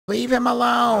Leave him None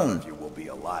alone. of you will be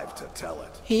alive to tell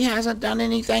it. He hasn't done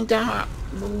anything to harm.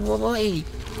 Wait.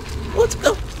 What's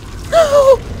go?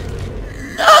 No!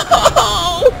 No!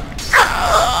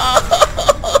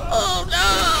 No! No!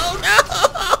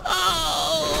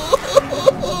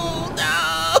 No!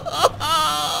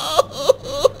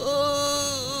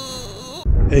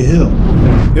 Hey, Hill.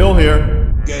 Hill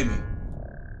here. Gaming.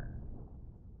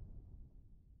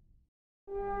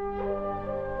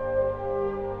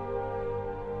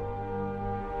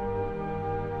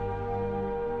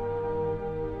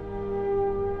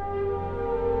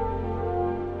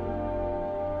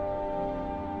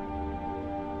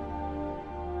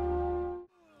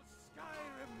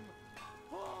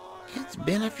 It's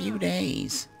been a few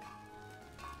days.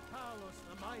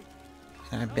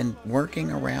 And I've been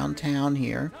working around town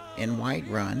here in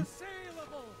Whiterun.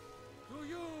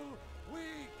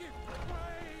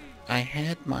 I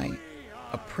had my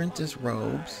apprentice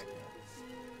robes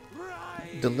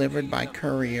delivered by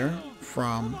courier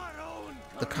from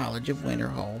the College of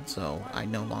Winterhold, so I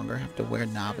no longer have to wear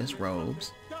novice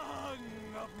robes.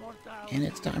 And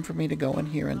it's time for me to go in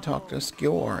here and talk to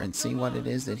Skjor and see what it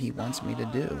is that he wants me to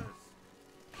do.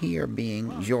 Here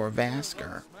being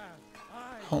Jorvaskr,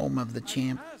 home of the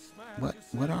champ.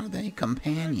 What are they?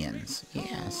 Companions.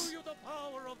 Yes.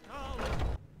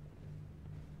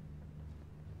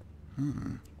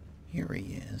 Here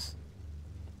he is.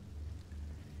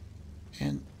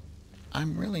 And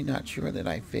I'm really not sure that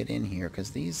I fit in here,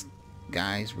 because these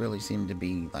guys really seem to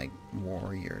be like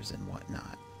warriors and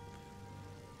whatnot.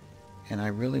 And I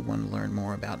really want to learn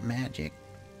more about magic.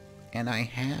 And I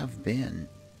have been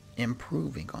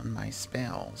improving on my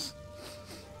spells.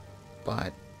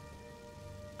 But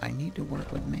I need to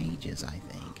work with mages, I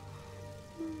think.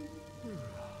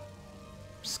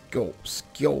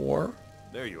 Skjor?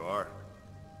 There you are.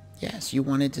 Yes, you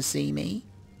wanted to see me?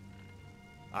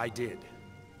 I did.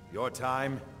 Your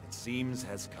time, it seems,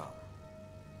 has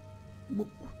come.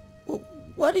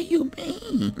 What do you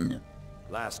mean?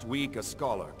 Last week, a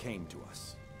scholar came to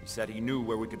us. He said he knew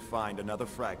where we could find another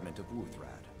fragment of Wuthrad.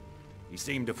 He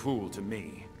seemed a fool to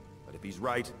me, but if he's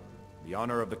right, the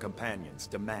honor of the companions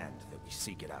demand that we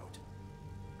seek it out.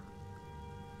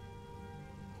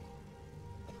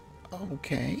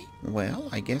 Okay, well,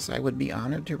 I guess I would be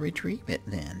honored to retrieve it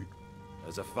then.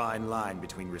 There's a fine line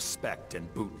between respect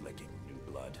and bootlicking, new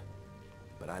blood.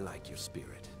 But I like your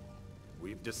spirit.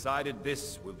 We've decided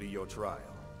this will be your trial.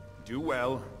 Do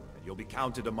well, and you'll be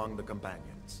counted among the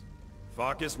companions.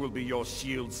 Farkas will be your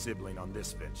shield sibling on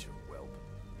this venture, whelp.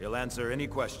 He'll answer any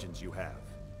questions you have.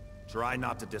 Try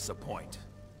not to disappoint,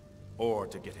 or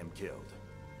to get him killed.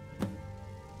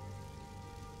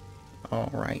 All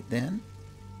right then.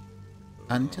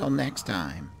 Until next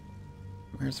time.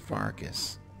 Where's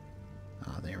Farkas?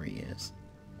 Oh, there he is.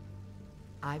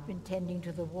 I've been tending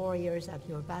to the warriors of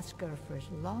Jorvaskr for as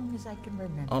long as I can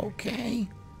remember. Okay.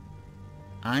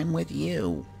 I'm with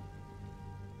you.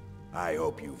 I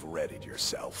hope you've readied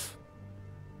yourself.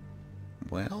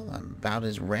 Well, I'm about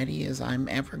as ready as I'm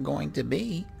ever going to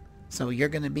be. So you're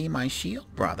gonna be my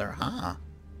shield brother, huh?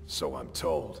 So I'm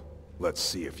told. Let's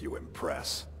see if you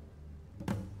impress.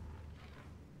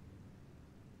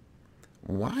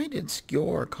 Why did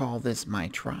Skjor call this my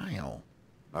trial?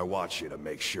 I want you to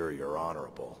make sure you're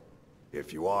honorable.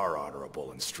 If you are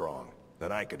honorable and strong,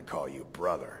 then I can call you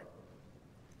brother.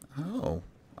 Oh,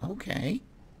 okay.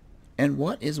 And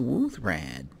what is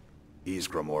Wuthrad?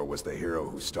 Ysgramor was the hero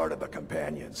who started the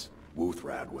Companions.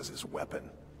 Wuthrad was his weapon.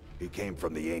 He came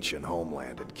from the ancient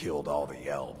homeland and killed all the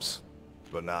elves.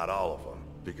 But not all of them,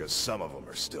 because some of them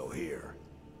are still here.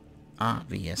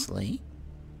 Obviously.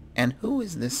 And who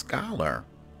is this scholar?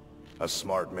 A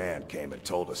smart man came and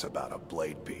told us about a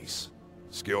blade piece.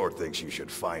 Skjor thinks you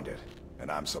should find it,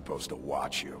 and I'm supposed to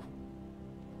watch you.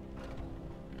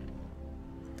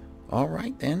 All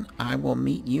right then, I will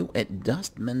meet you at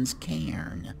Dustman's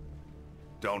Cairn.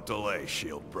 Don't delay,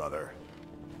 shield brother.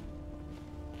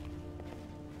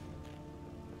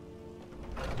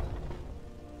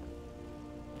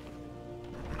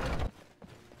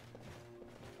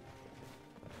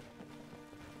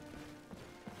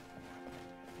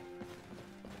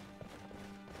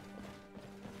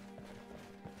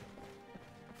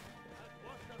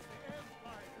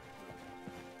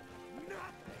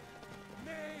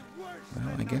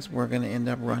 Well, I guess we're going to end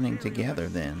up running together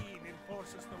then.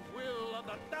 Enforces the will of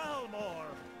the Dalmor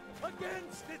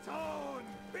against its own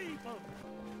people.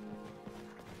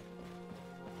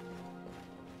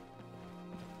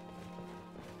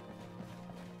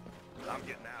 I'm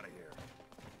getting out of here.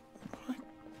 What?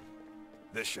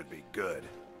 This should be good.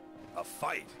 A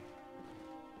fight.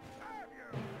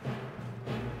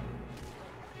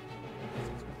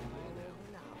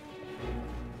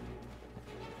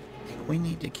 we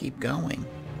need to keep going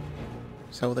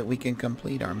so that we can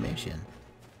complete our mission.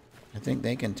 I think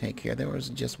they can take care. There was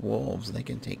just wolves. They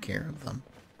can take care of them.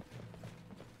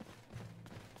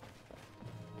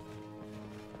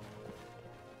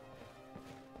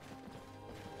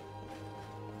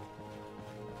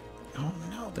 Oh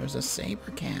no, there's a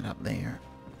saber cat up there.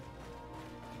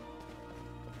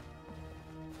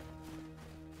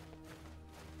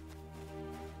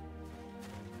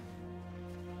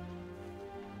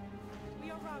 We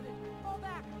are routed. Fall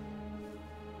back.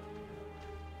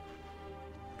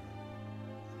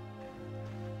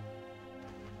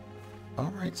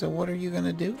 Alright, so what are you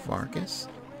gonna do, Farkas?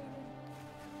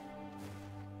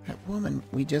 That woman,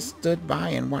 we just stood by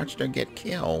and watched her get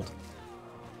killed.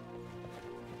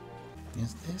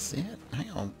 Is this it? I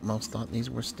almost thought these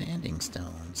were standing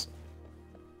stones.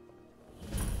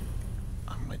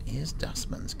 Oh, it is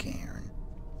Dustman's Cairn.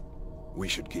 We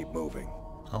should keep moving.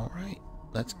 Alright,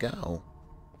 let's go.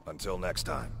 Until next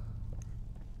time.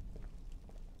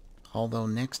 Although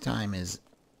next time is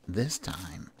this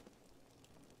time.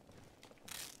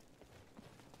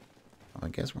 Well, I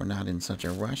guess we're not in such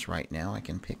a rush right now. I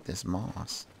can pick this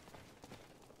moss.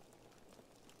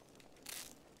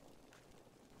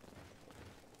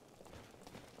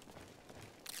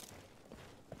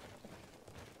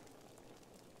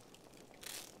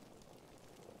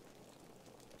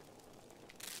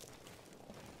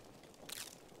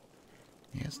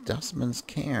 Yes, Dustman's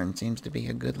Cairn seems to be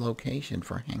a good location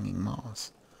for hanging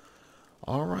moss.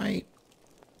 Alright.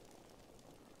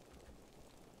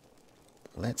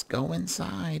 Let's go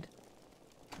inside.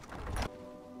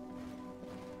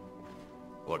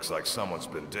 Looks like someone's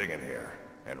been digging here,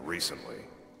 and recently.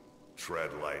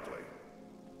 Tread lightly.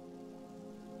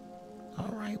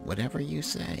 Alright, whatever you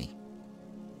say.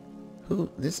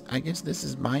 I guess this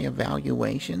is my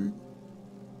evaluation?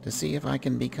 To see if I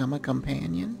can become a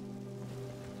companion?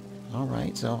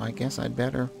 Alright, so I guess I'd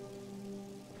better...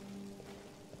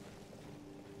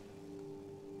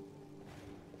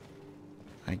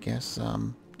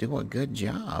 do a good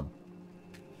job.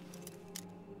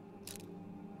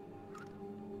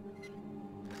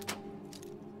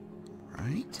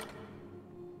 Right?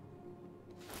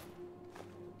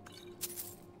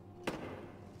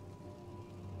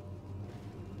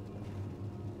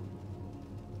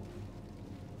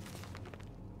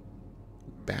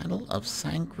 Battle of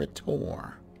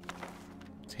Sancretor.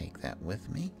 Take that with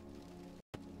me.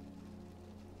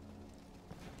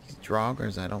 These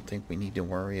Draugrs, I don't think we need to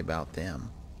worry about them.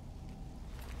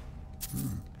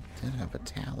 Did have a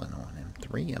talon on him.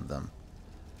 3 of them.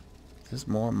 Is this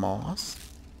more moss?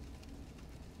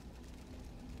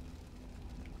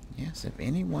 Yes, if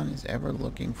anyone is ever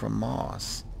looking for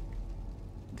moss,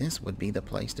 this would be the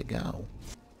place to go.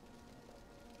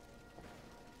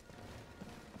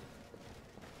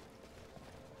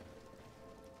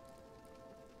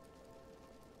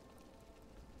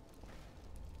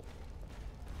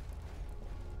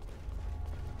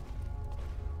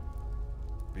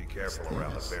 Be careful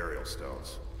around the burial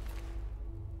stones.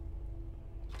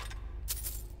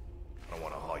 I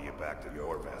want to haul you back to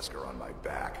Jorvaskr on my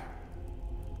back.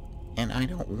 And I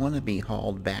don't want to be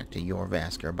hauled back to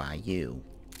Jorvaskr by you.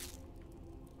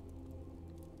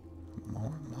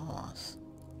 More moss.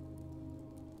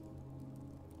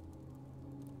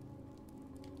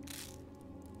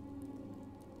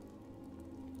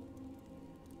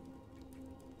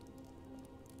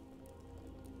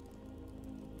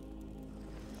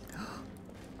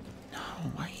 No,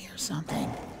 I hear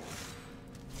something.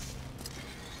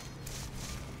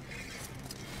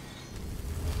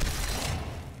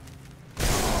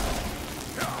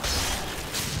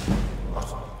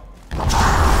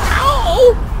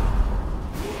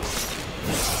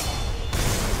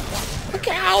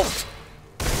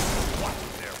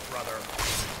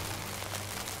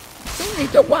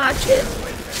 To watch it.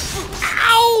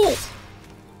 Ow!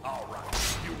 All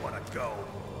right, you want to go?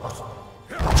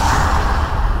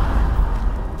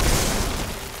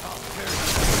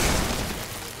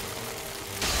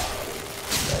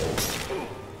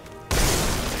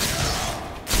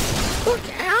 Look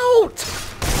out!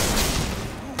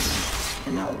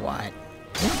 You know what?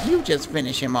 You just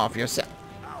finish him off yourself.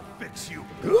 I'll fix you.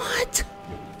 What?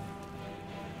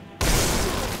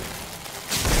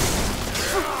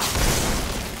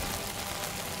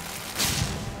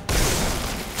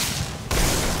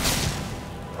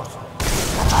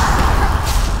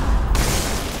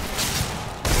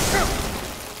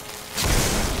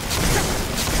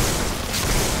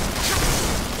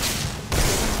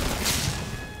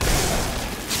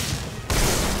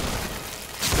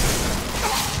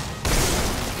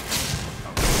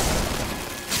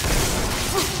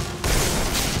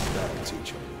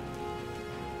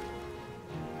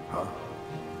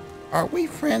 Are we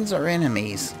friends or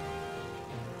enemies?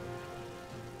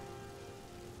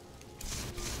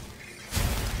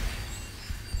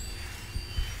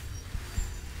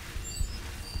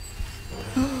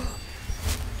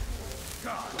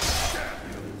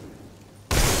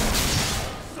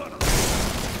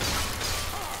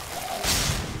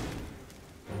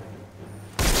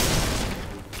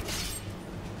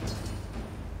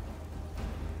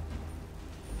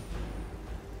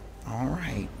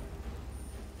 Alright.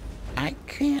 I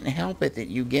can't help it that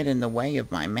you get in the way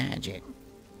of my magic.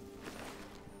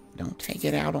 Don't take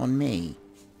it out on me.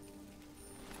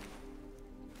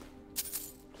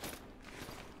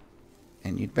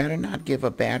 And you'd better not give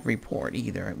a bad report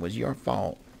either. It was your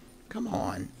fault. Come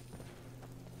on.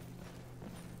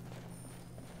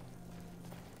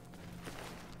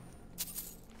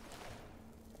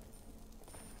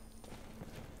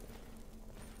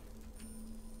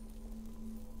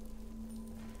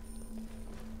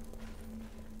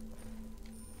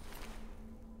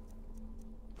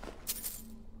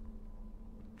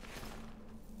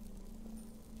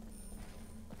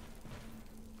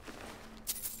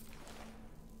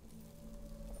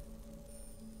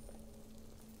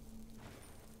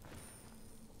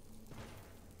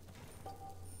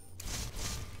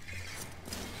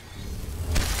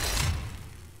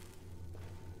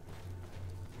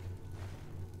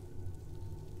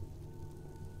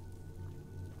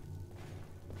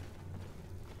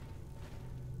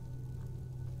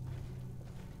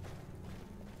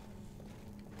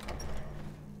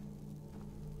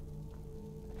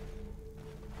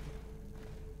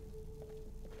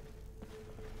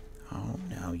 Oh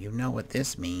no, you know what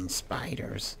this means,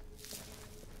 spiders.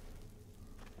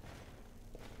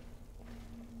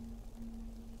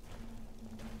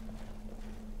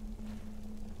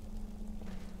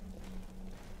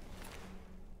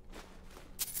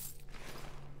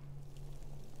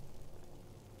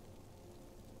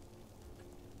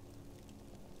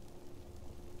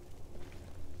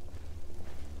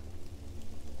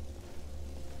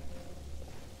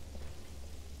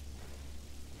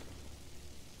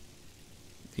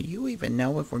 Do you even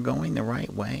know if we're going the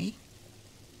right way?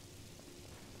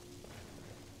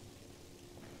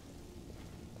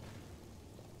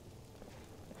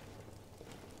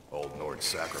 Old Nord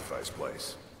sacrifice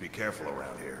place. Be careful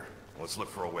around here. Let's look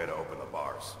for a way to open the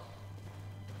bars.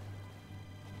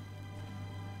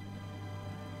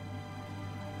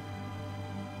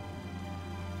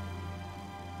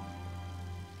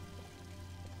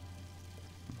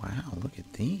 Wow, look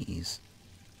at these.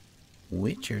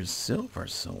 Witcher's silver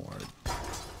sword.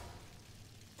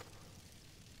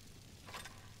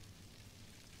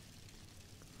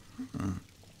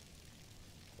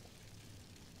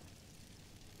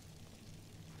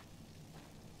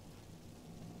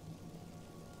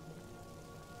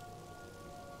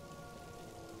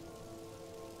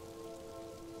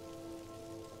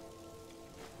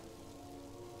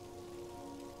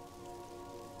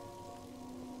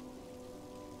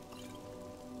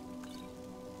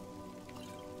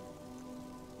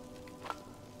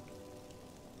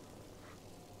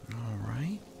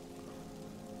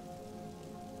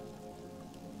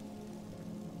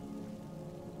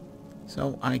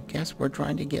 So I guess we're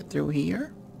trying to get through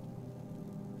here?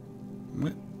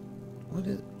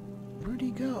 Where'd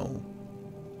he go?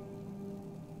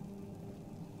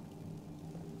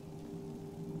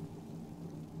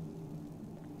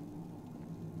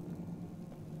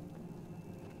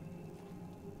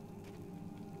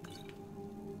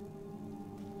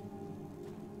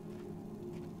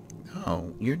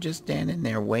 Oh, you're just standing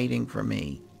there waiting for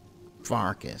me.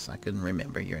 Farkas, I couldn't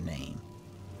remember your name.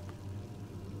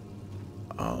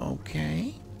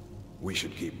 Okay. We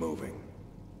should keep moving.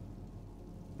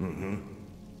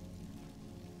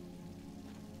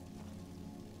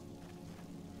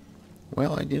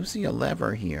 Well, I do see a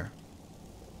lever here.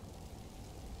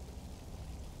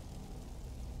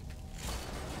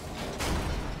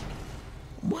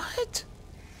 What?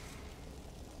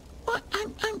 What?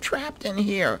 I'm trapped in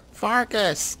here.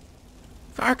 Farkas!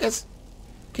 Farkas,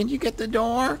 can you get the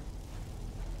door?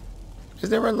 Is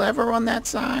there a lever on that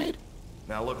side?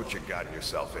 Now look what you've gotten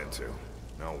yourself into.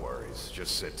 No worries.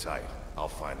 Just sit tight. I'll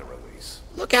find a release.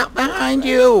 Look out behind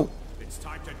you! It's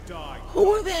time to die. Who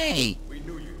are they? We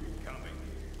knew you'd be coming.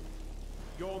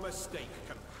 Your mistake,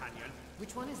 companion.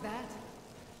 Which one is that?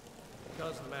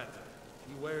 Doesn't matter.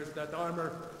 He wears that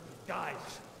armor, he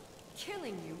dies.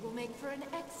 Killing you will make for an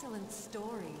excellent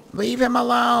story. Leave him None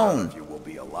alone! of you will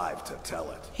be alive to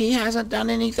tell it. He hasn't done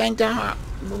anything to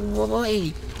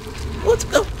wait. Let's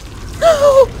go.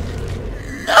 No!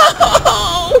 No!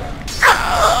 No!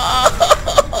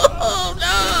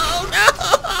 No! No!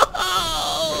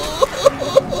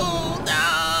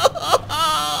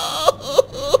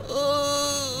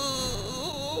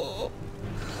 No!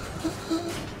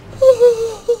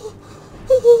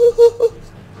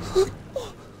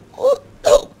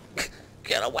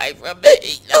 Get away from me!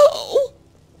 No!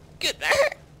 Get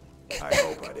back! I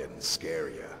hope I didn't scare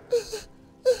you.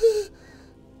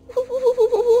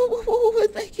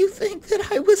 What made you think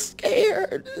that I was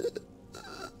scared?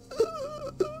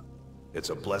 It's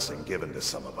a blessing given to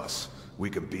some of us. We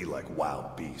can be like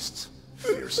wild beasts.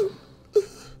 Fearsome.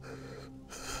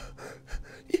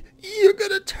 You're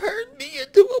gonna turn me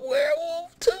into a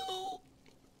werewolf too?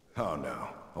 Oh no.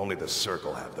 Only the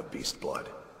Circle have the beast blood.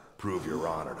 Prove your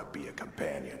honor to be a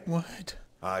companion. What?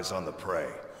 Eyes on the prey,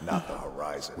 not the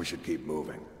horizon. We should keep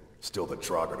moving. Still the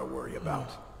Draugr to worry about.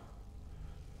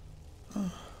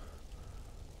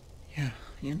 Yeah,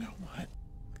 you know what?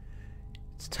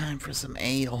 It's time for some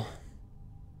ale.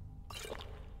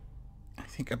 I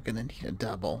think I'm gonna need a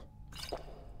double.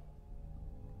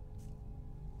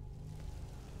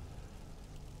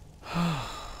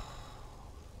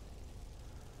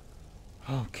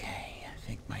 Okay, I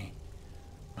think my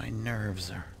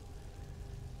nerves are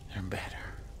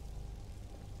better.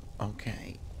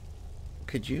 Okay.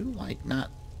 Could you like not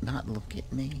look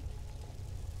at me?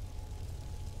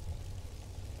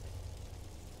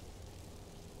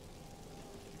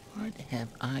 What have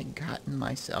I gotten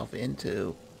myself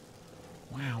into?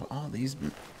 Wow, all these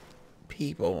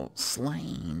people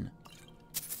slain.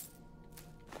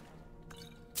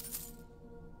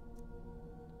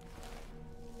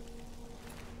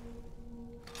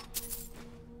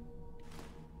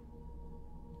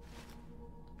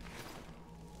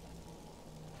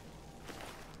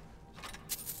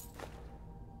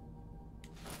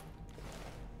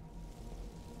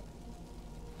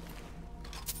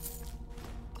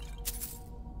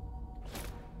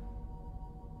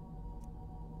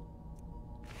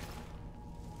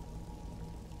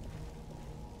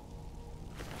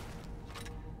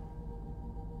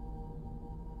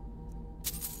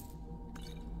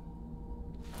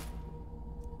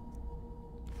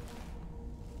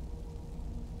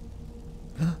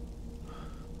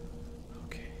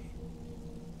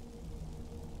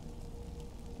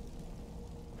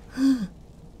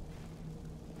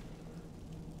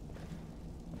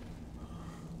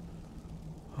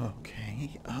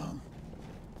 Okay,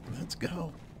 let's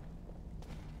go.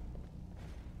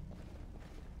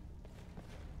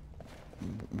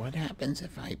 What happens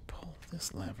if I pull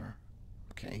this lever?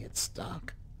 Okay, it's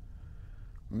stuck.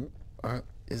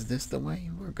 Is this the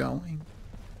way we're going?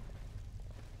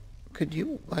 Could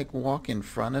you, like, walk in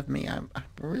front of me? I'm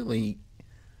really...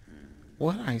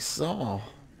 What I saw...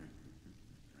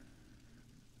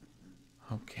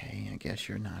 Okay, I guess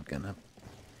you're not gonna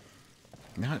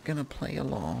play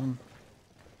along.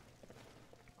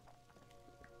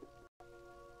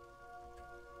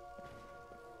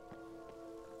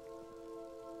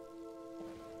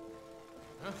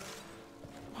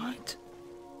 What?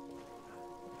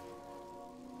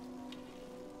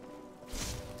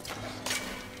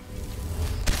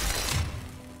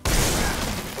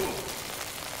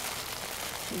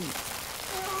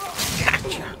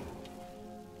 Gotcha.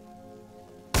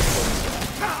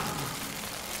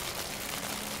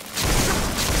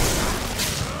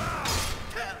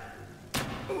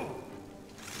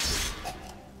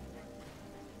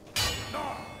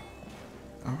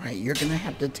 Alright, you're gonna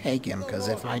have to take him, because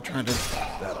if I try to...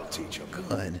 That'll teach him.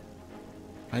 Good.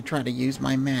 If I try to use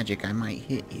my magic, I might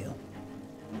hit you.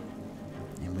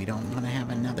 And we don't want to have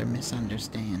another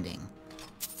misunderstanding.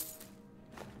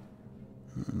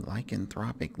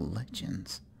 Lycanthropic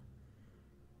legends.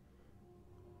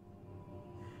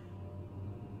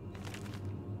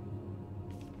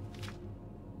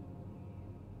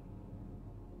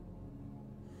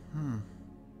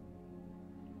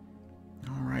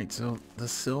 Alright, so the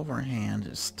Silver Hand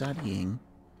is studying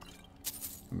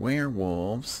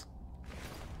werewolves.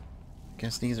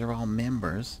 Guess these are all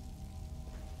members.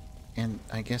 And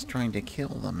I guess trying to kill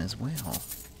them as well.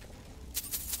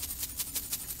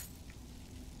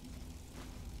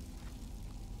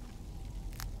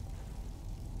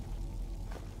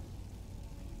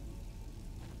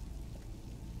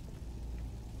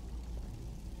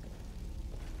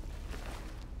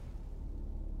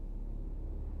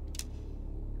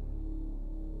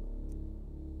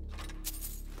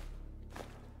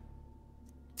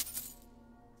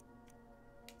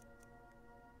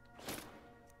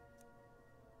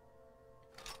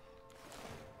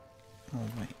 Oh,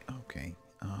 wait, okay.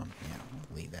 Yeah,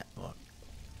 we'll leave that book.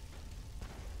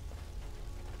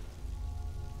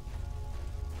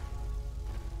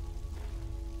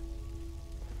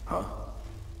 Huh?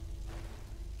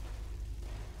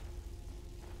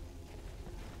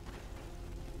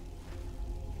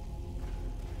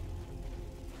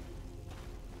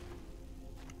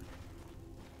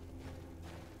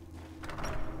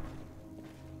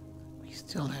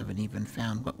 Still haven't even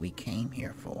found what we came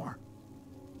here for.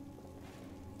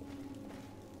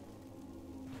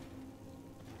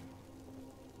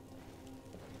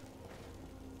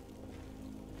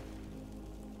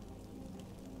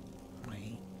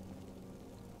 Wait.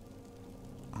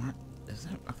 Are those...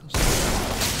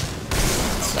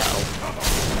 So...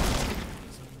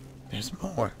 There's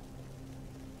more.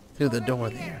 Through the door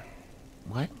there.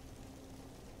 What?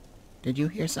 Did you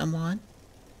hear someone?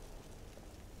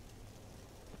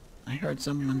 I heard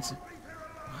someone say...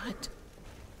 What?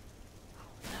 Oh,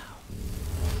 no.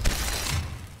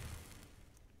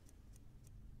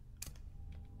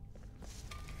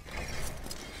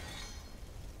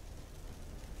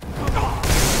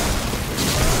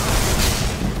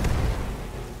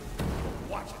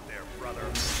 Watch it there, brother.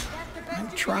 I'm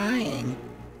trying.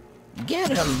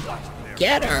 Get him!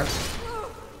 Get her!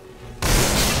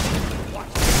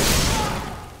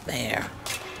 There.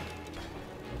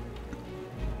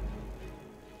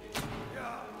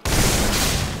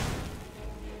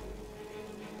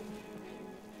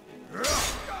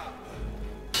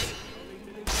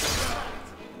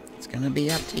 It's gonna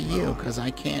be up to you, because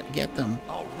I can't get them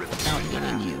without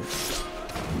hitting you.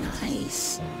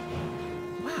 Nice.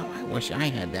 Wow, I wish I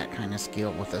had that kind of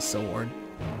skill with a sword.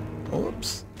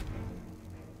 Oops.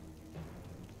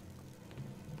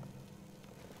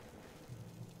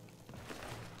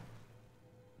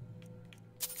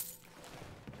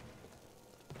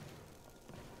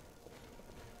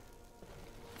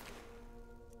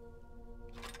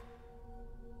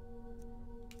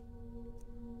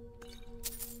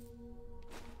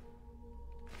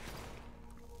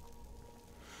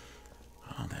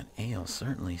 Ale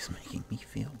certainly is making me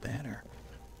feel better.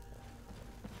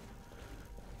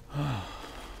 In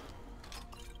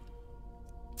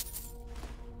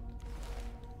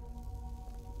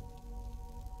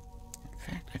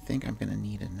fact, I think I'm going to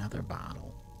need another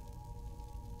bottle.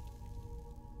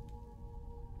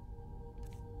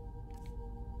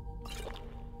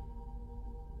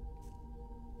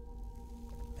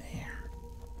 There.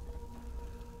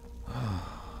 Oh,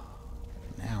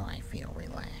 now I feel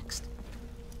relaxed.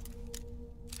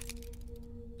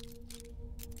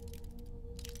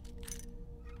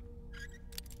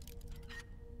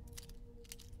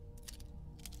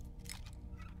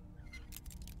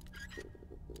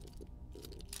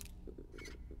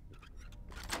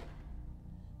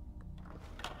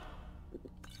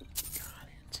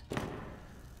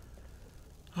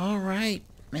 All right,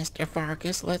 Mr.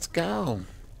 Farkas, let's go.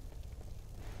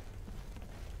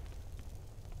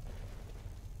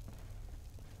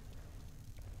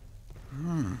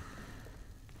 Oh,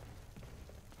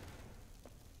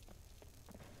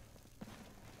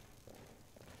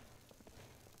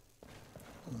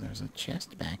 there's a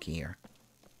chest back here.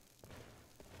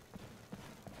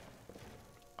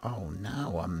 Oh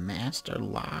no, a master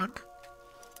lock?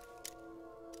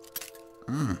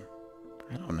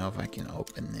 I don't know if I can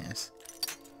open this.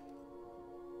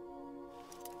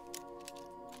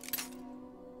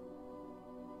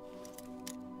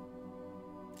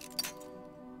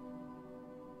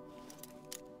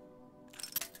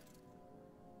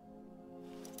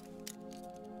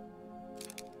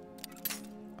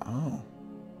 Oh.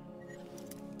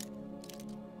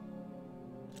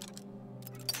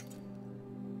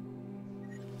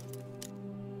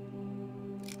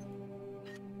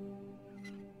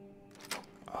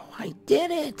 I did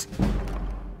it!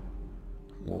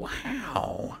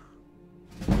 Wow.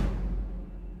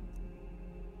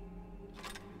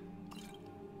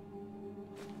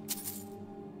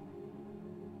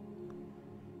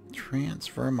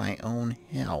 Transfer my own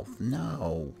health.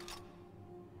 No.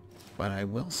 But I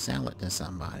will sell it to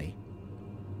somebody.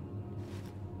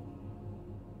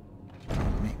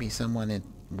 Maybe someone at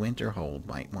Winterhold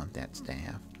might want that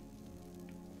staff.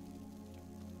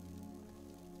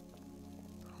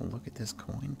 Oh, look at this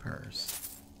coin purse.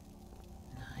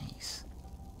 Nice.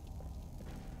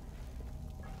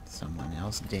 Someone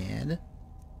else dead?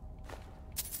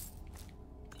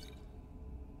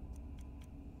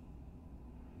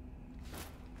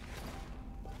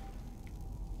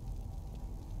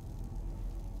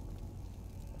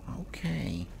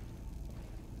 Okay.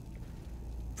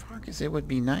 Farkas, it would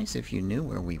be nice if you knew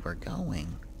where we were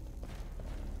going.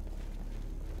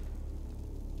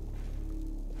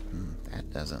 That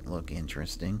doesn't look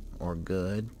interesting or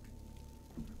good.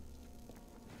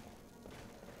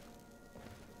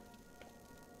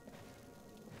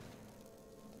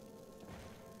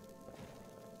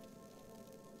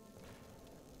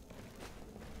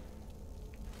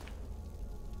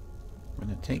 I'm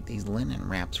going to take these linen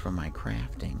wraps for my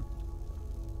crafting.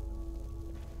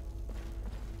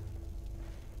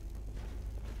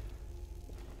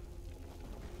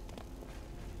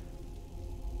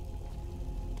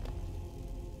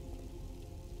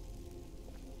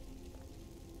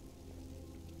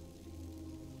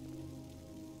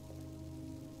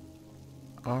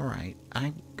 Alright,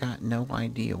 I got no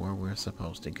idea where we're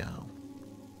supposed to go.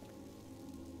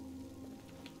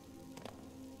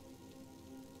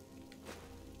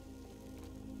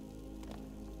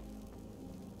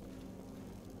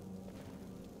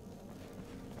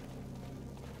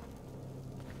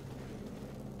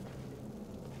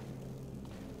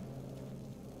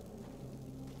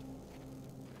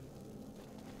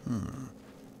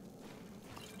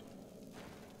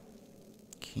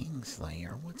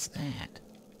 Kingslayer, what's that?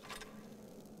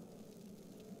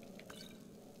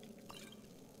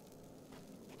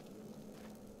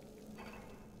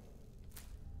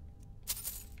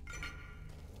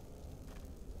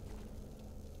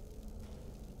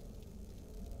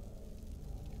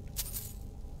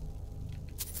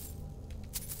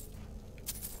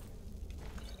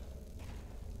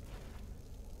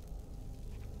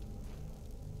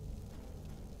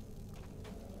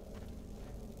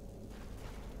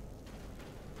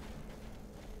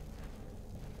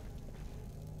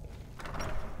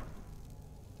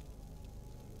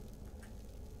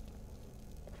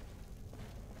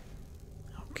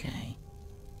 Okay.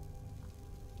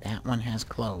 That one has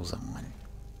clothes on.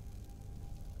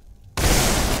 Got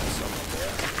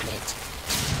it.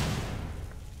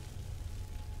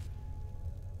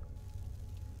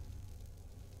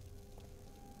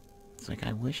 It's like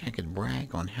I wish I could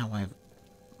brag on how I've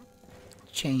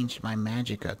changed my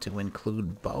magicka to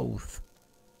include both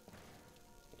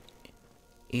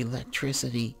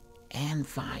electricity and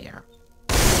fire.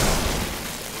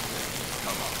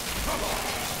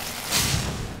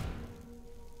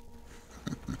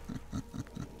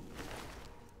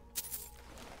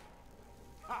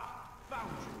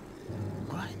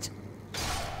 What?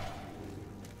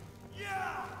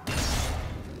 Yeah!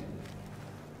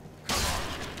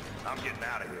 I'm getting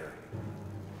out of here.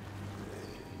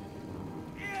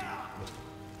 Yeah!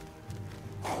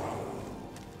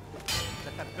 Is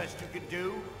that the best you can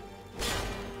do?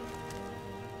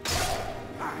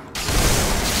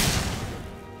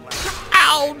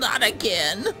 Ow, not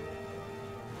again!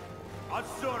 I'll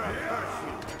sort of curse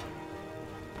you.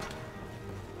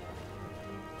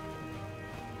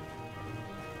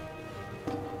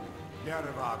 None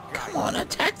of our guys. Come on,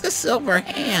 attack the silver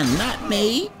hand, not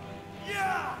me!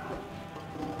 Yeah!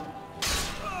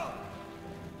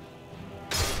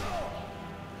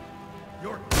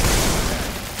 You're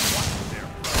What's there,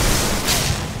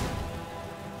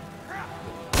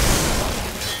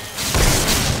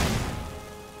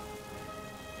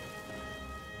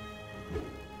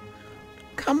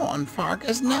 Come on,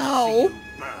 Farkas, no!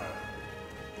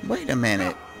 Wait a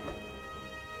minute.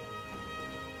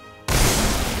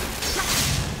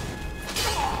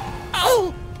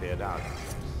 Oh! Head out.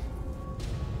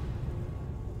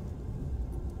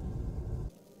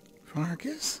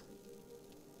 Farkas?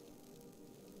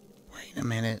 Wait a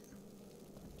minute.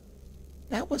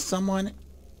 That was someone...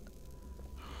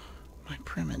 My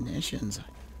premonitions.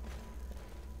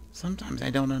 Sometimes I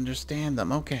don't understand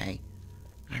them. Okay.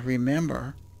 I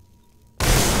remember.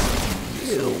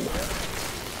 You.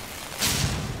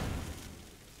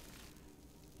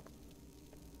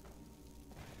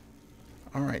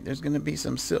 Alright, there's gonna be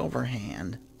some silver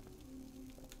hand.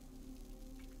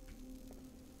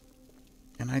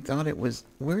 And I thought it was...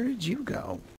 Where did you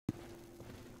go?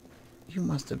 You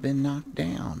must have been knocked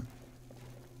down.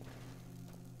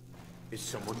 Is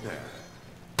someone there?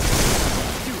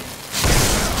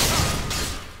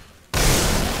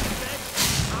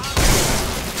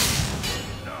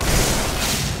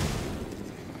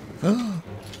 Oh.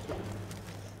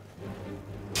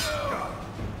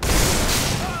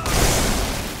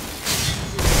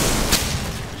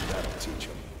 That'll teach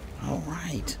him. All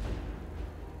right.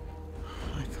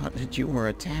 I thought that you were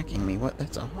attacking me. What?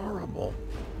 That's a horrible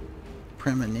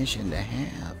premonition to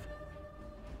have.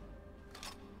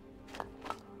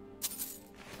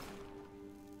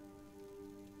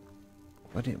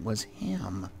 But it was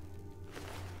him.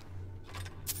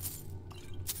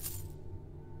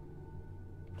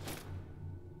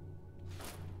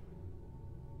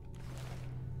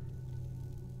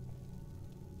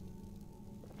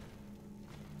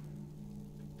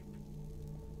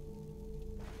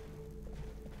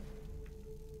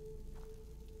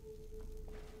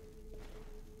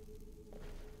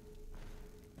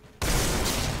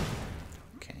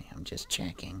 Okay, I'm just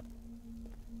checking.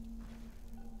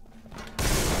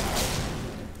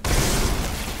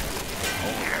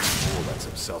 Fool lets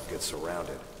himself get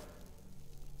surrounded.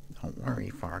 Don't worry,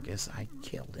 Farkas. I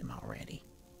killed him already.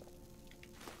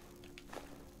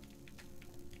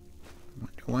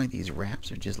 Wonder why these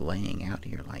wraps are just laying out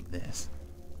here like this.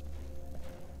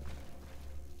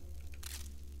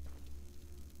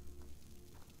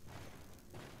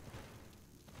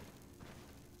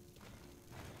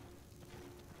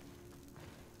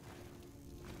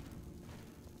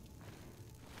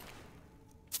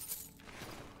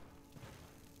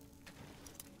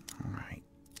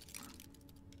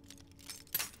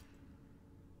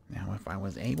 I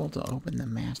was able to open the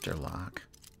master lock,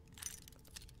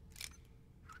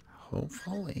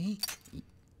 hopefully.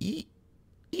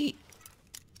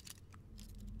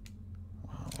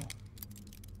 Whoa.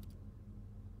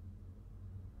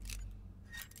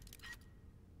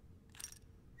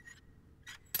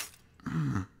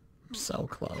 So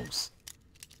close.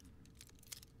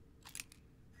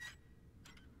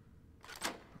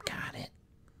 Got it.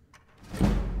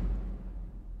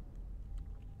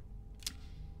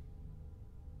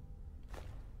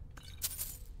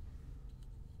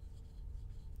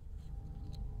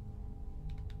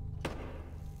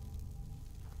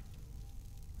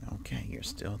 Okay, you're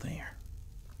still there.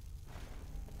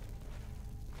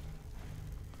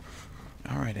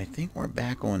 Alright, I think we're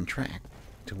back on track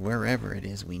to wherever it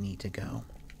is we need to go.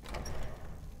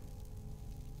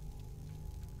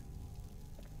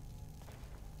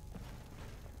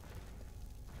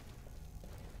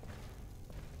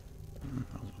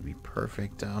 Those would be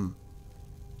perfect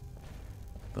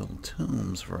little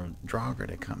tombs for a Draugr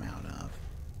to come out of.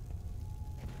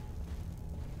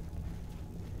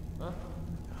 Huh?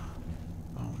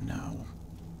 Oh no.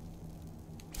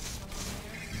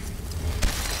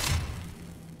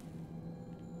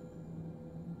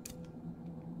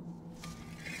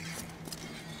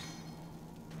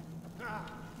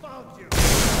 Found you!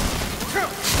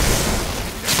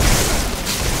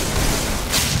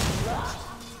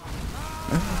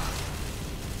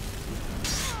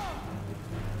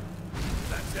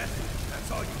 That's it?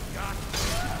 That's all you got?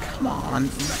 Come on.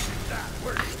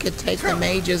 I could take the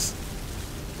mages.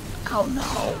 Oh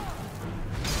no.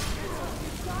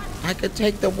 I could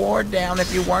take the ward down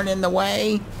if you weren't in the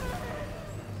way.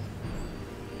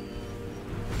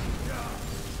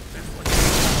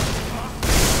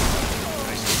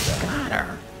 Got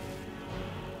her.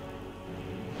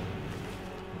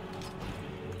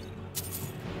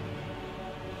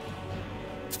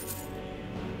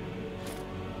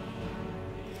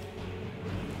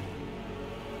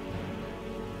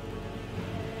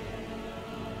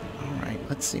 Alright,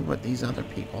 let's see what these other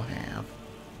people have.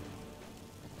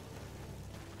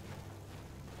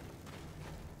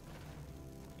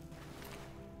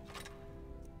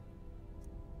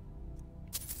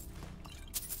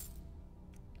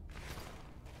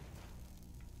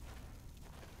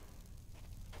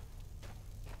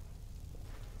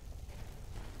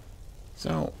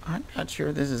 So, I'm not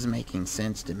sure this is making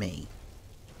sense to me.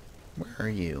 Where are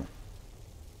you?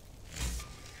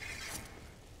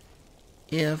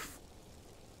 If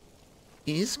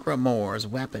Isgramor's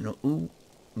weapon,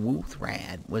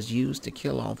 Wuthrad, was used to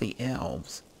kill all the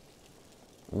elves,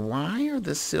 why are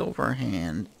the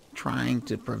Silverhand trying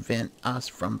to prevent us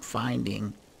from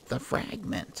finding the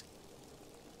fragment?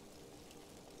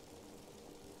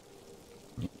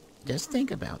 Just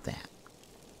think about that.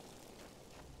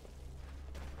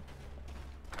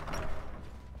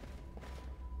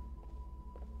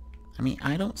 I mean,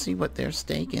 I don't see what their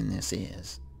stake in this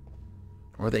is.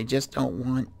 Or they just don't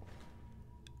want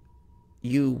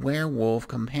you werewolf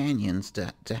companions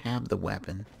to have the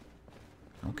weapon.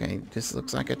 Okay, this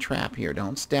looks like a trap here.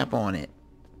 Don't step on it.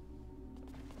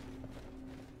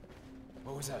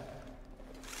 What was that?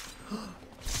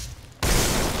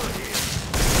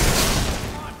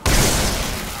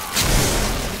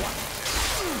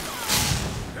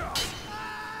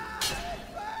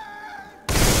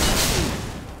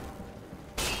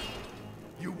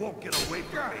 You won't get away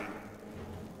from me.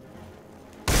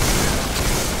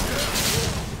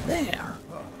 There.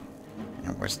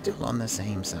 And we're still on the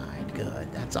same side.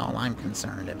 Good. That's all I'm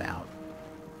concerned about.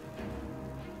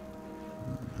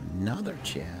 Another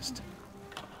chest.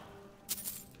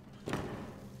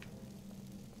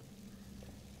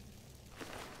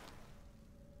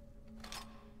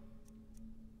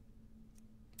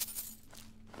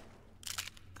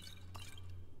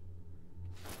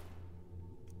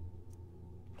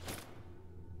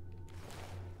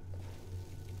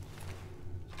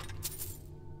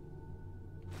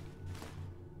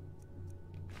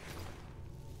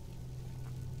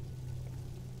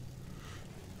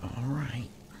 All right.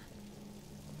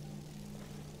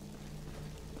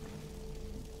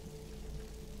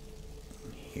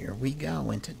 Here we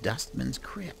go into Dustman's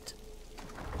Crypt.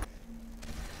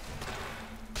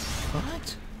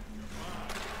 What?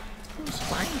 Who's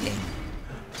fighting?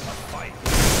 A fight.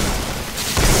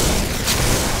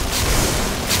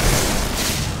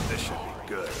 This should be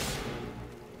good.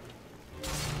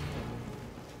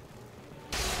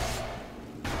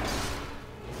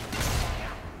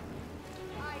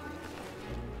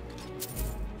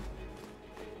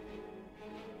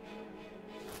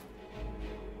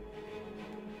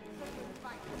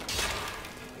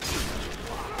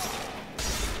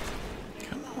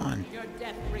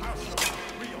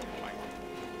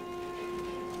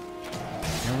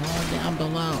 They're all down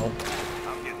below.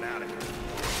 I'm getting out of here.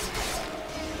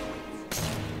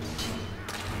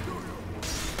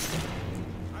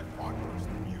 I fought worse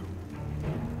than you.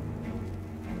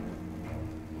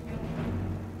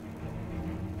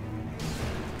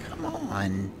 Come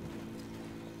on.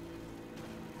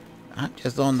 I'm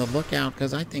just on the lookout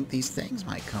because I think these things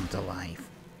might come to life.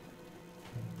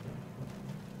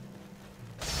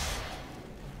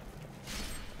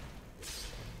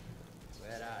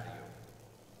 Where are you?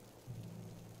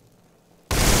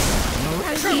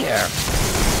 Right here.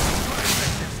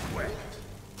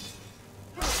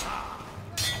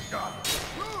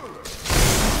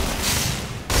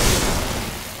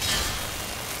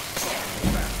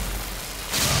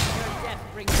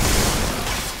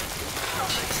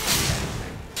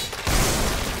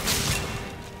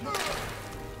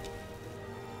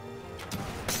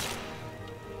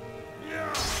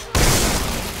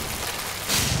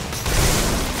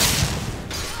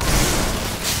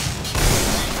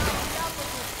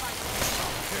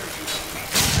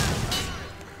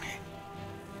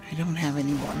 I don't have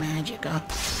any more magic.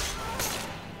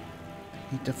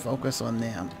 Need to focus on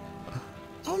them.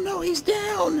 Oh no, he's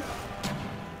down!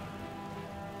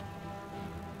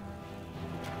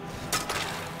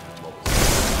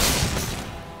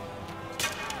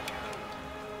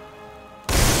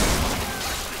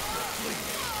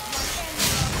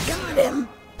 Got him!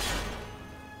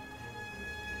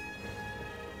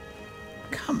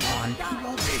 Come on,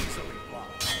 people.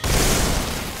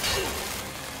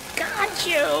 Got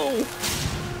you!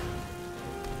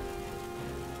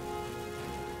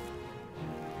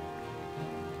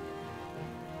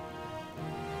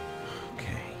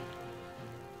 Okay.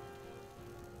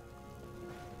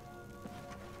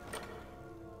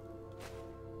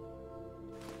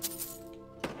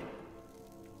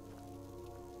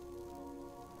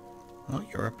 Well,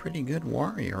 you're a pretty good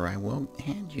warrior, I will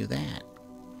hand you that.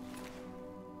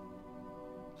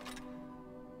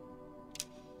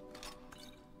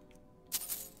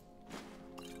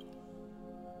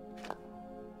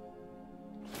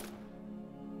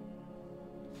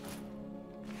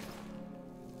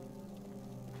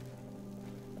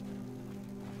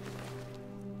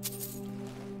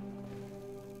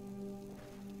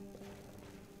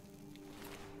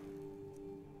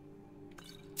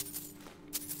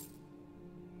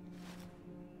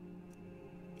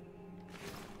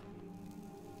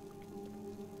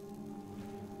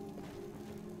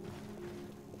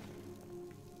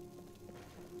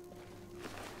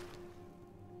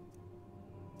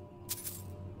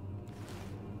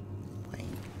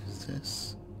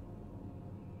 This.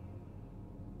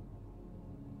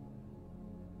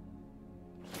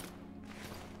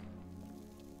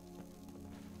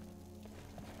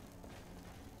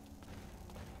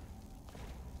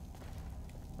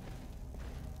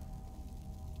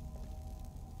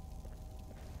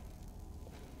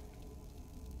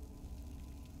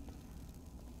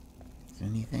 Is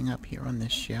anything up here on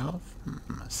this shelf?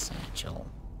 A satchel.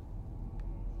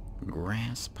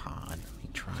 Grass pod. Let me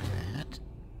try that.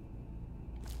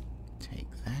 Take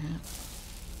that.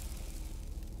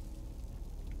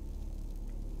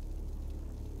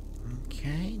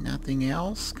 Okay, nothing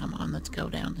else. Come on, let's go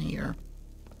down here.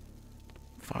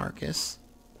 Fargus.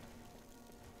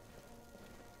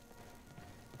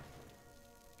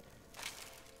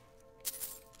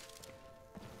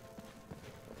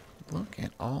 Look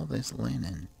at all this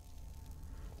linen.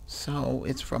 So,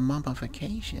 it's from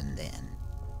mummification then.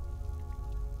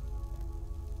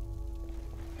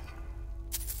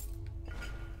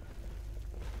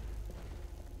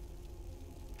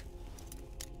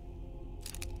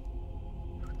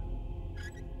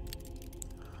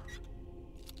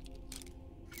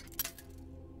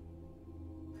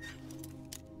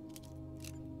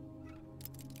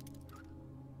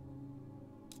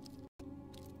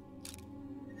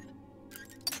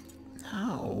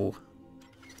 No.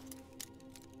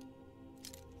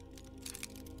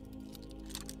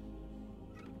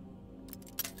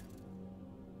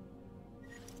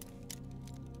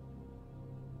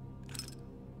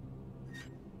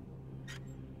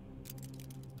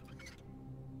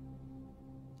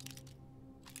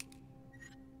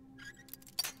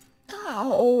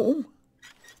 No.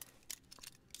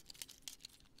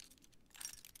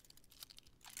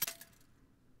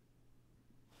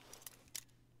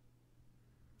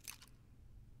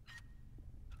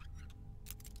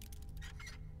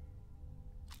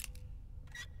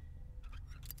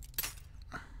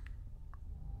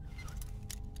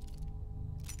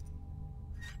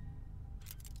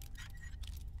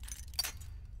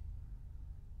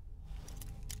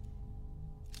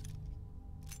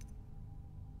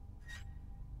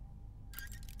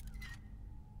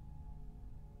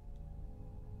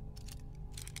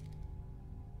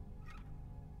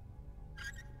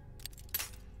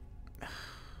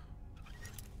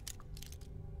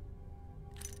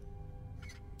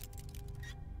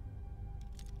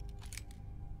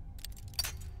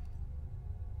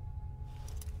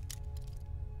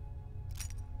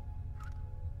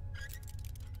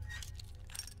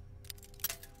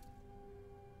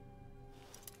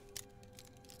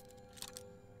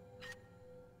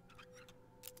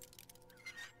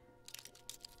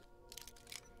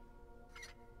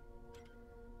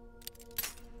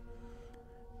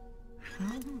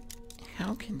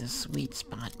 How can the sweet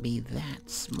spot be that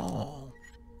small?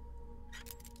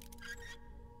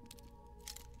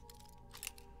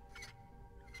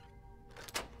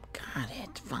 Got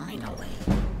it, finally.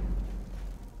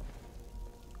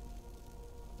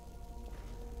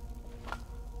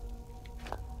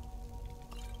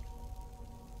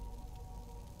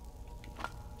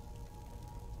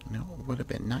 No, it would have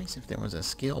been nice if there was a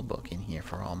skill book in here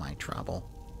for all my trouble.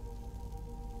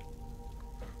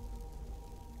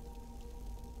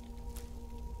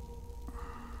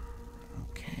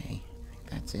 Okay, I think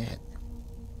that's it.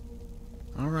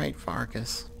 Alright,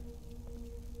 Farkas.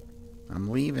 I'm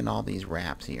leaving all these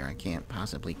wraps here. I can't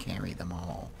possibly carry them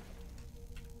all.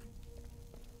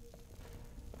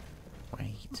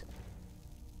 Wait.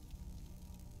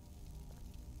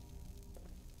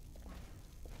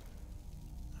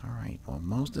 Alright, well,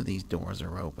 most of these doors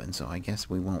are open, so I guess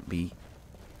we won't be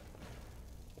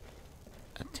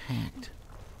attacked.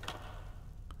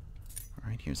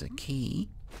 Alright, here's a key.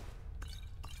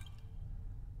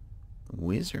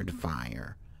 Wizard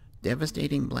Fire.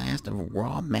 Devastating blast of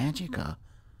raw magicka.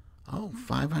 Oh,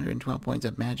 512 points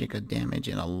of magicka damage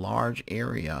in a large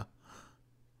area.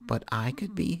 But I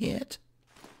could be hit?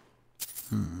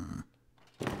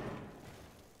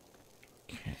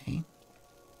 Okay.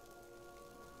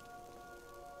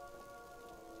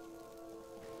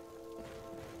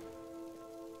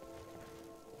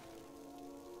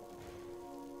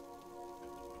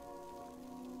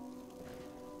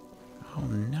 Oh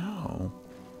no.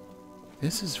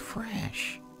 This is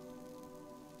fresh.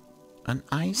 An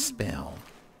ice spell.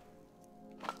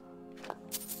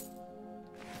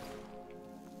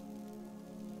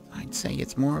 I'd say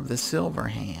it's more of the silver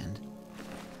hand.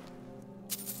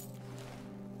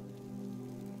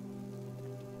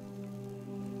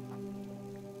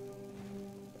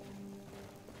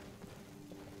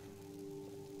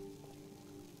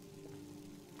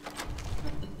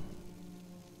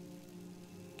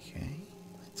 Okay,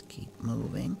 let's keep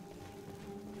moving.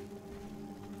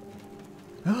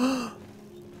 Got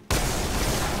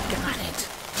it.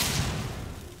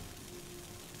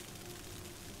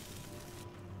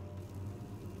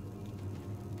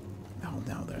 Oh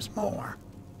no, there's more.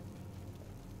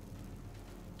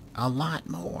 A lot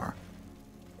more.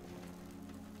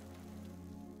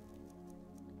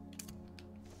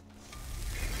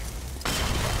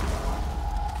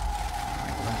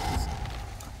 Alright,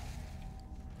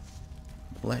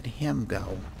 let him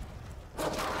go.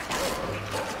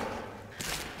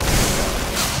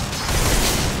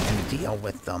 Deal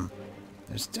with them.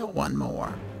 There's still one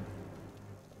more.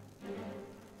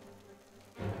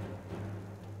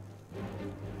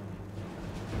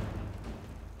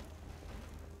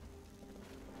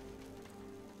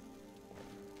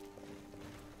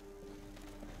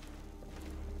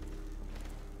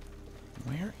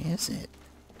 Where is it?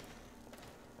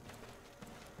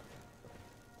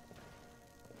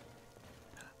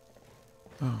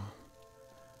 Oh.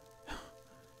 It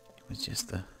was just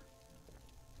the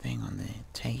thing on the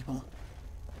table.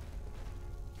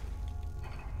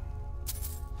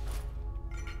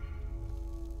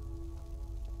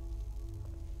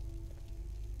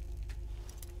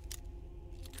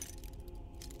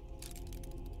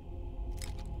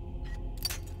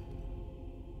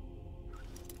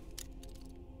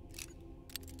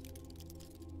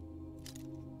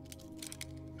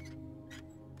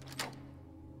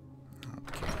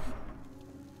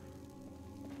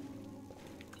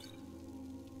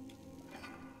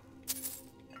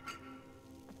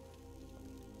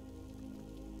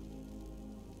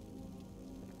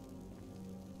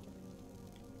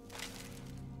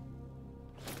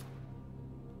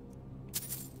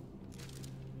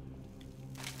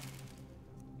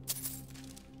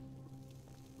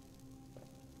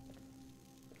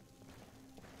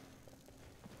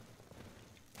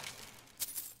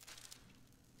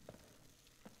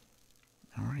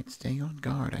 Stay on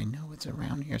guard. I know it's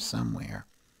around here somewhere.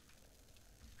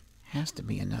 Has to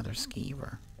be another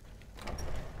skeever.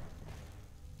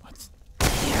 What's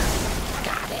here?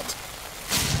 Got it!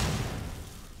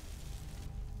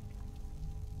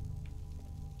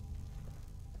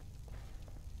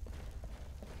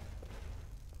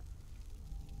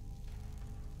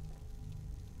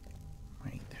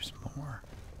 Wait, there's more.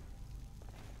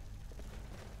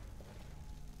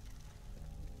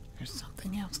 There's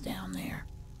something else down there.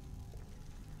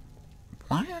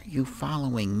 Why are you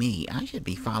following me? I should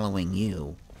be following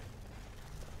you.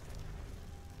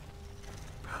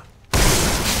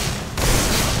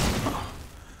 Oh,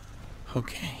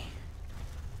 okay.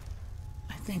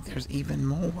 I think there's even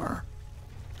more.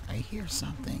 I hear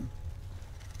something.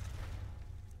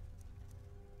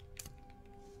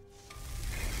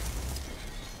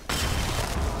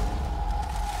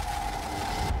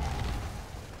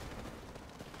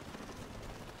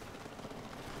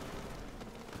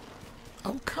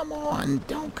 come on.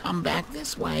 Don't come back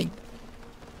this way.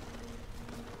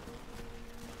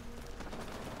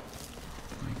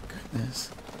 Oh my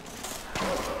goodness.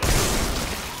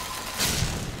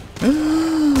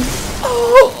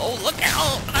 Oh, look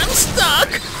out. I'm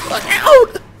stuck. Look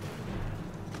out.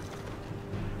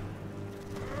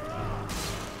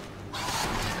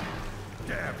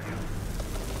 Damn you.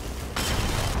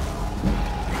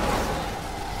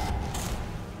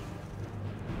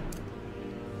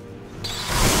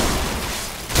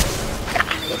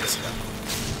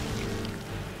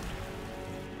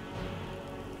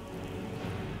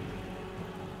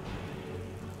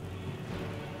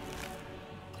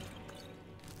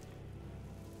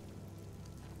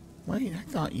 Wait, I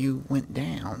thought you went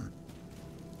down.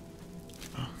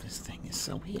 Oh, this thing is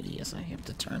so hideous. I have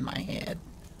to turn my head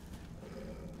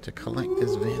to collect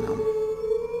this venom.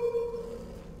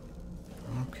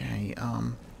 Okay,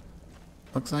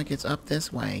 looks like it's up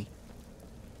this way.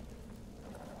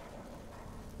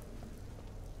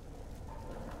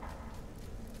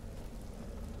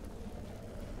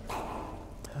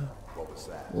 What was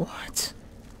that? What?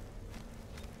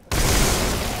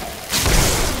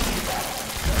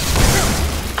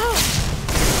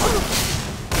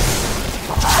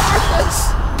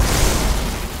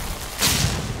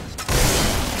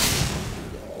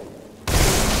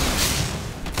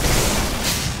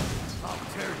 I'll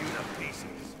tear you to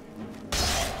pieces.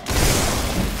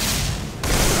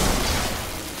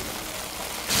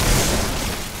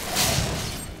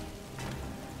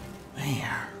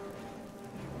 There.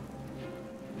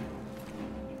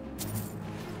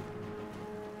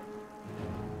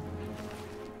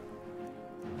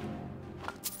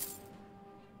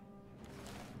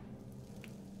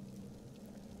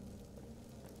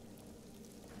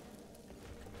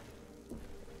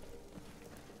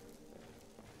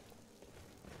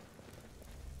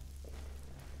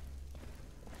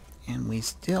 And we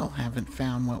still haven't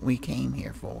found what we came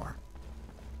here for.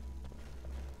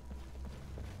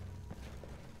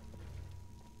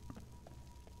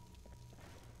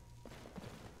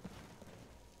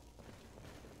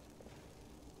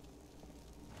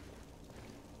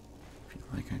 I feel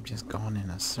like I've just gone in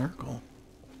a circle.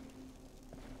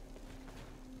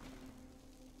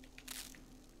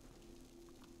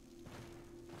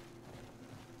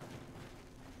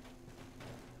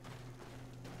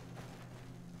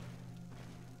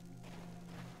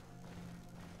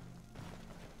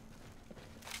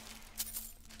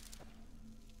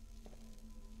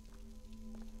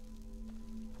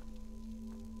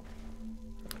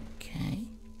 Okay.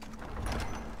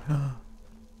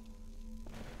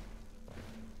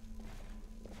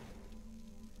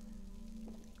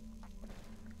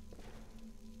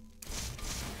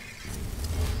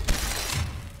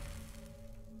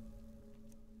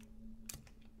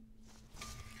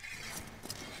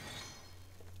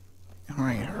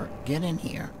 Alright, Hurt, get in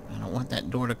here. I don't want that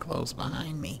door to close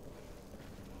behind me.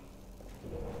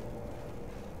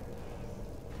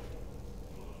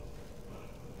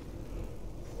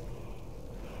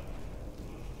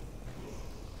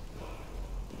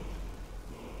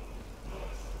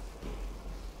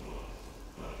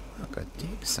 Look, a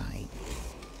dig site.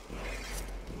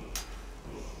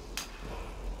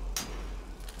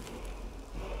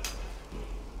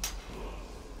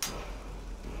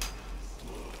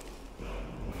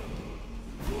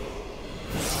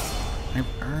 I've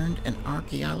earned an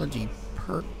archaeology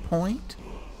perk point.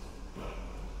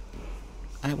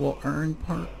 I will earn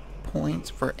perk points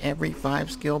for every 5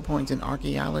 skill points in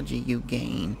archaeology you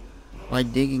gain by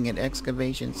digging at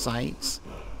excavation sites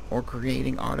or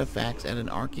creating artifacts at an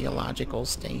archaeological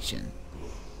station.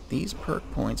 These perk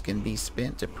points can be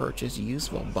spent to purchase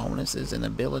useful bonuses and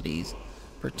abilities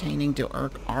pertaining to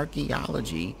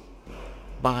archaeology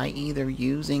by either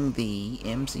using the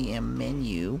MCM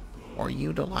menu or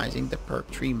utilizing the perk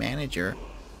tree manager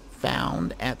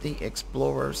found at the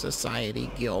Explorer Society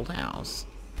Guild House.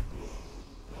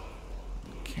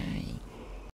 Okay.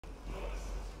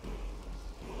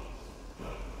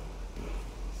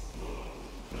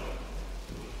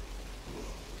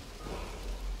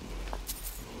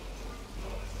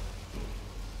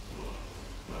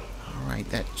 Alright,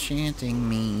 that chanting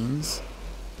means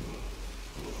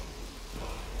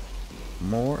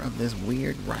more of this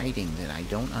weird writing that I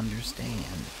don't understand.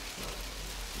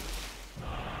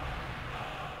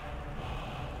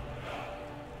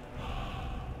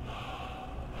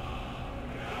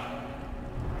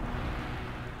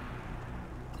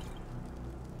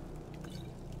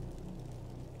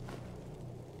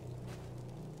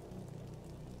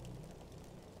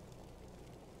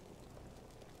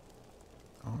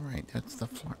 Alright, that's the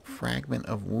fragment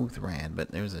of Wuthrad,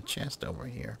 but there's a chest over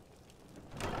here.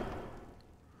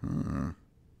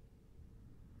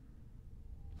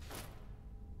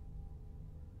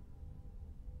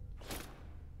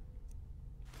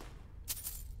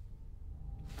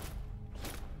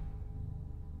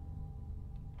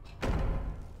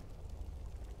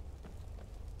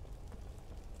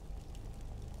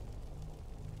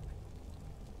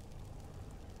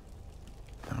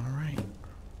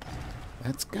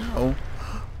 Let's go.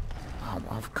 Oh,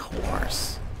 of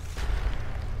course.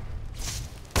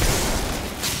 A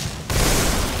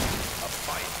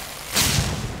fight.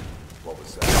 What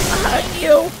was that? Behind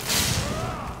you!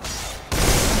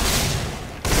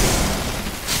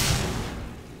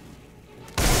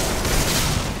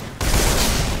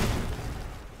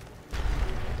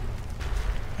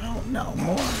 Oh no,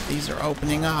 more of these are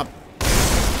opening up.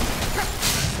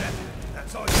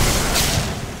 That's all you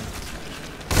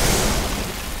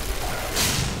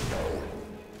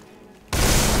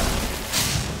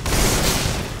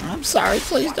I'm sorry,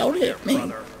 please don't hit me.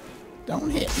 brother. Don't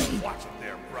hit me. Watch it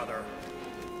there, brother.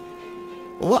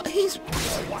 What? He's...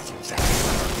 Watch it there.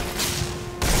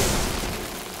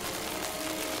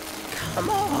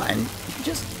 Come on. You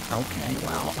just... Okay,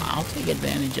 well, I'll take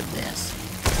advantage of this.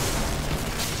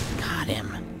 Got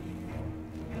him.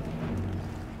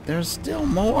 There's still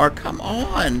more. Come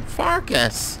on,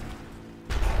 Farkas.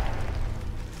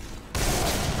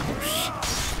 Oh, shit.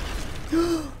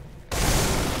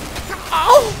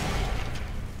 Oh!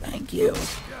 Thank you.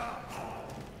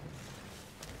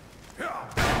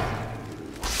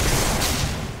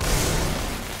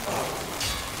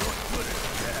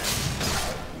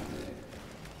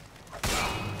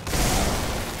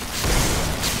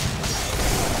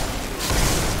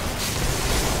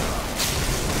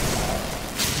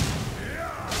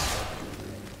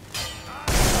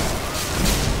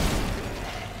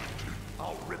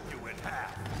 I'll rip you in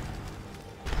half.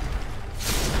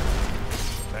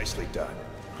 Nicely done.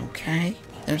 Okay,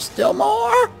 there's still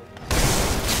more.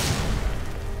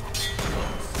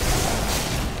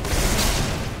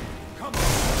 Come on.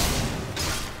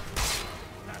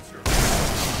 That's your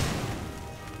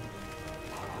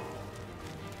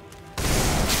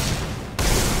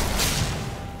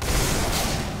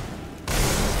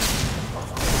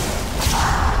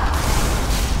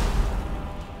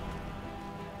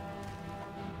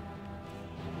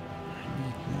I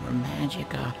need more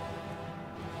magicka.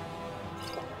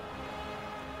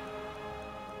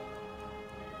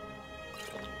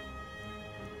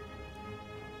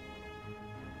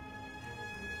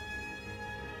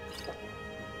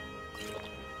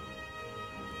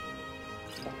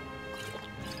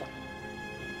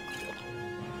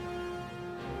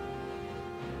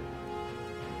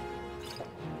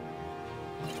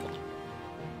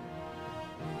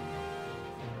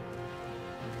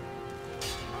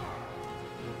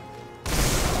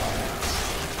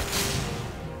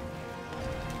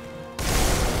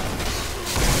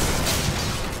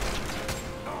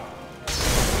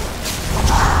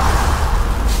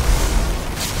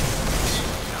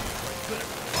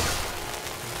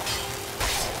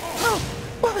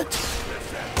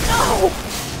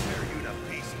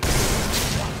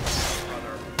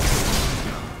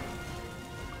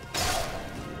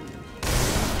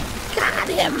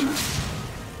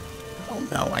 Oh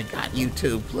no, I got you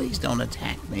too. Please don't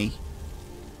attack me.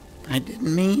 I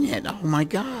didn't mean it. Oh my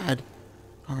god.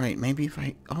 Alright, maybe if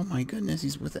I... Oh my goodness,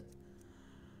 he's with it.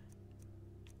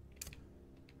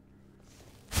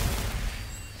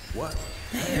 what?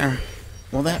 There.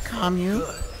 Will that calm you?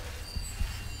 Good.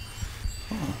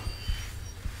 Oh.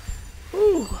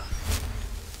 Ooh.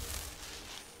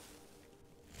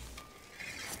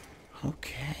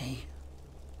 Okay.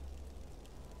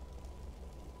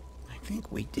 I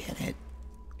think we did it.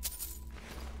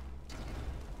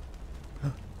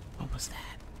 What was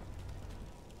that?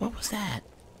 What was that?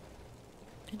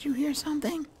 Did you hear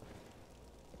something?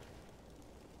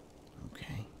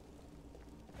 Okay.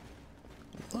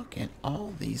 Look at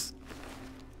all these.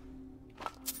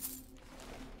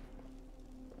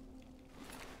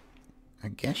 I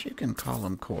guess you can call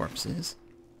them corpses.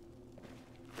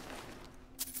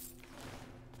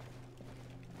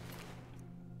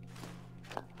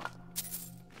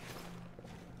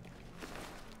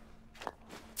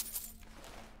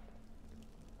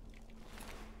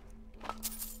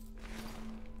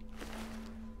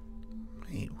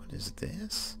 Wait, what is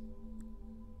this?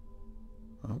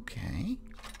 Okay.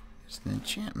 There's an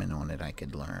enchantment on it I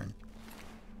could learn.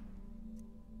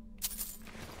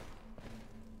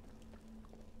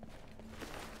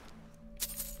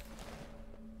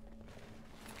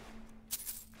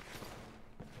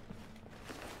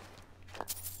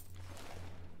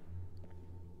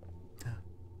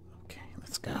 Okay,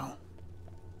 let's go.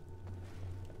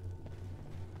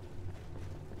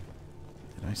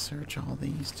 Did I search all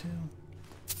these too?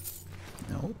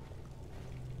 Nope.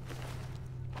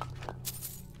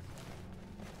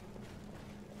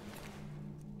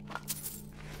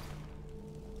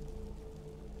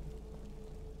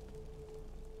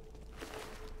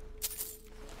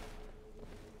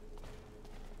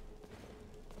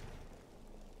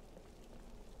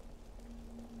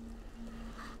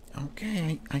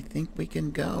 think we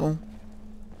can go.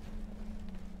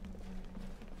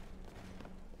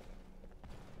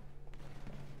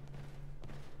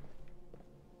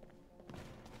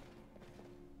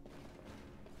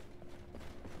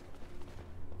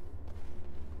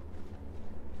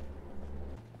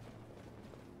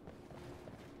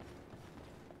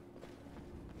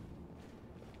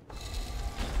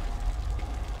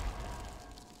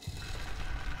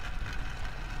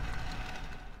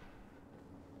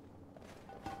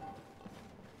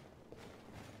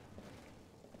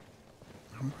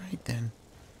 Alright then.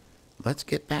 Let's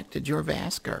get back to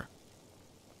Jorvaskr.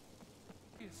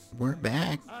 We're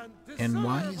back. And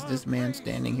why is this man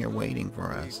standing here waiting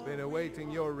for us? Been awaiting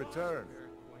your return.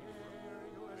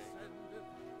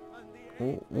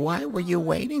 Why were you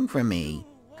waiting for me?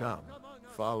 Come,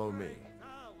 follow me.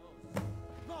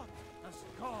 Not as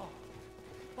God,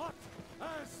 but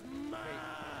as man!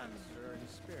 Sir, and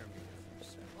spare me if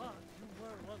you said. But you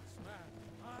were once man.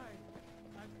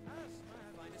 I am as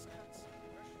man. Finest cuts.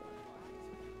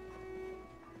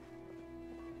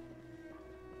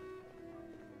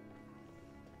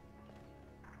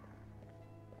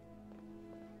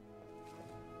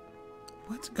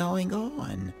 What's going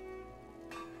on?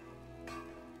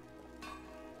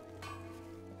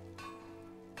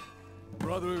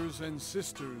 Brothers and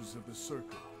sisters of the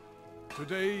Circle,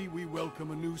 today we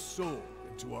welcome a new soul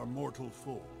into our mortal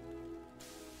fold.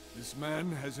 This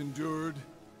man has endured,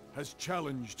 has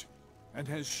challenged, and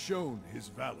has shown his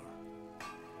valor.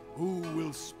 Who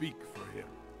will speak for him?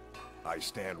 I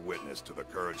stand witness to the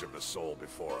courage of the soul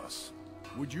before us.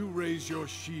 Would you raise your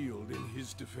shield in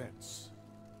his defense?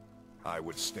 I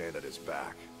would stand at his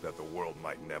back, that the world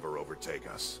might never overtake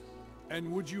us.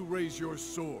 And would you raise your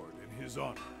sword in his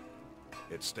honor?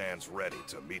 It stands ready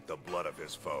to meet the blood of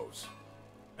his foes.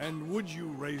 And would you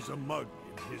raise a mug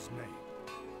in his name?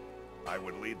 I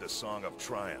would lead the song of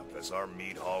triumph as our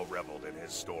mead hall reveled in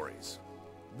his stories.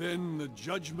 Then the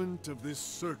judgment of this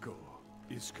circle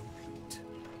is complete.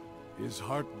 His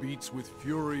heart beats with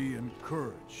fury and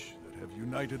courage that have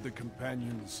united the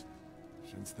companions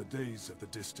since the days of the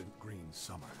distant green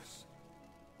summers.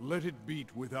 Let it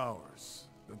beat with ours,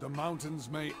 that the mountains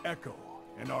may echo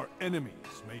and our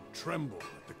enemies may tremble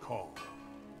at the call.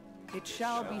 It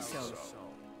shall be so.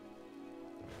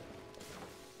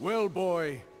 Well,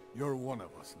 boy, you're one of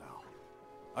us now.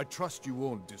 I trust you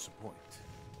won't disappoint.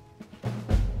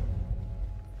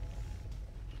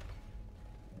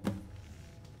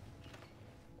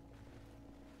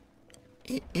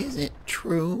 Is it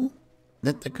true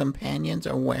that the companions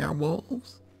are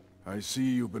werewolves? I see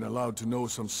you've been allowed to know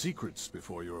some secrets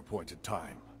before your appointed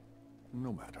time.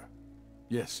 No matter.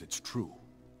 Yes, it's true.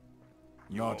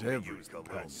 Not only every use the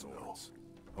companion, light though. swords.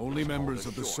 Only members the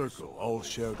of the short Circle sword. all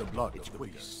share the blood It's of the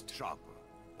quicker, beast. sharper,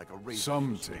 like a razor.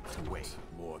 Some take to it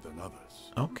more than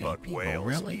others. Okay, But people, whales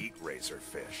really? eat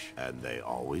razorfish. And they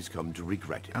always come to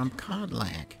regret it. I'm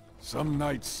Codlac. Some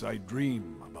nights I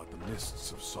dream about the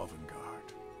mists of Sovngarde.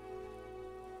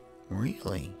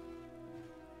 Really?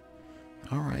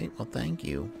 Alright, well thank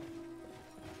you.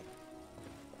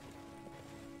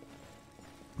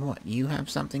 What, you have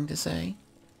something to say?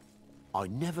 I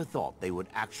never thought they would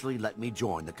actually let me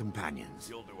join the companions.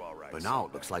 You'll do all right. But now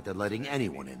it looks like they're letting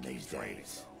anyone in these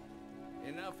days.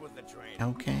 Enough with the training.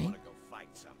 Okay. I wanna go fight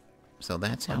something. So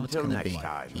that's how Until it's gonna next be.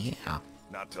 time. Yeah.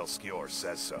 Not till Skjor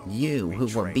says so. You, We who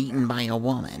were train beaten now. by a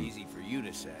woman. Easy for you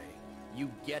to say. You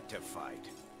get to fight.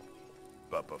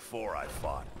 But before I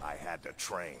fought, I had to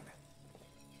train.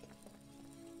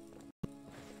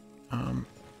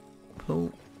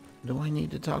 Who? Do I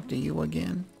need to talk to you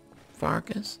again?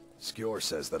 Farkas? Skjor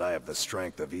says that I have the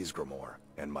strength of Ysgramor,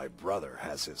 and my brother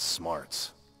has his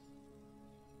smarts.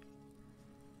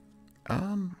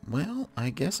 Well, I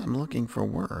guess I'm looking for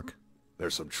work.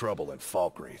 There's some trouble in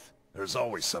Falkreath. There's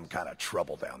always some kind of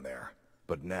trouble down there.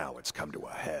 But now it's come to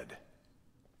a head.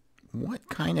 What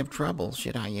kind of trouble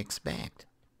should I expect?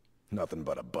 Nothing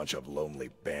but a bunch of lonely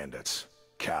bandits.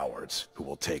 Cowards who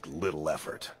will take little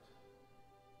effort.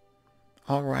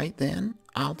 All right then,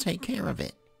 I'll take care of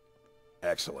it.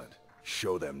 Excellent.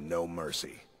 Show them no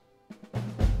mercy.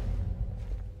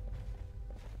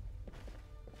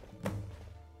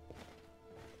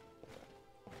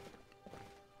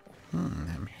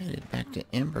 I'm headed back to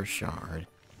Embershard.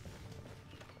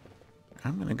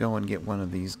 I'm gonna go and get one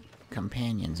of these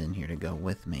companions in here to go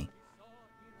with me.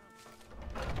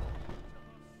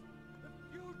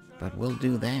 But we'll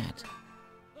do that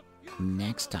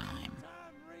next time.